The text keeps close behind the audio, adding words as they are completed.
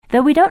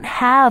Though we don't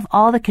have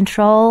all the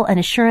control and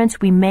assurance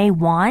we may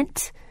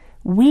want,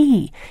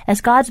 we,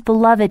 as God's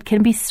beloved,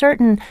 can be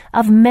certain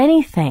of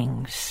many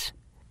things.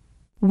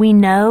 We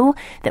know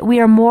that we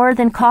are more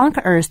than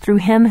conquerors through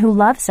Him who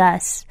loves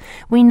us.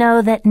 We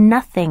know that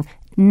nothing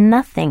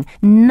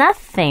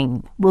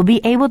will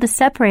be able to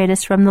separate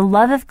us from the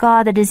love of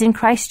God that is in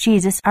Christ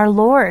Jesus our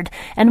Lord.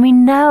 And we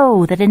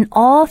know that in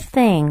all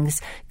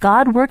things,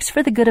 God works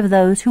for the good of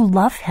those who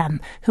love Him,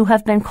 who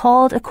have been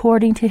called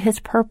according to His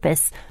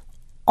purpose.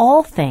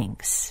 All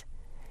things,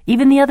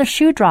 even the other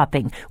shoe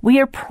dropping, we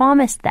are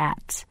promised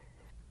that.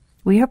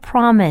 We are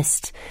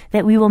promised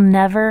that we will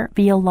never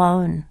be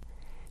alone.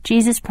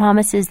 Jesus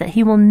promises that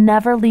He will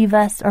never leave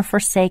us or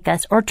forsake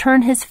us or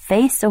turn His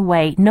face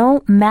away,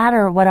 no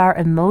matter what our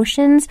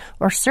emotions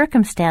or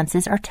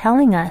circumstances are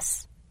telling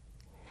us.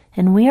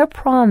 And we are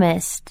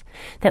promised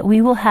that we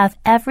will have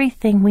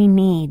everything we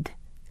need.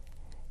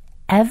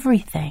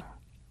 Everything.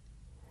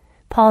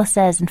 Paul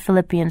says in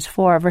Philippians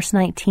 4, verse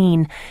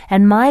 19,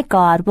 "And my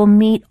God will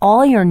meet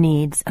all your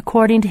needs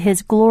according to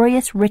His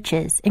glorious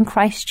riches in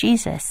Christ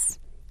Jesus."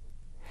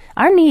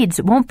 Our needs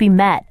won't be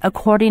met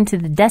according to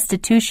the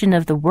destitution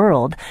of the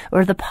world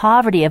or the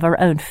poverty of our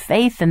own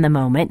faith in the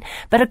moment,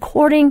 but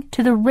according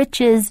to the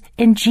riches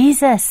in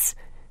Jesus.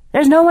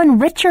 There's no one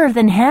richer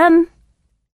than Him.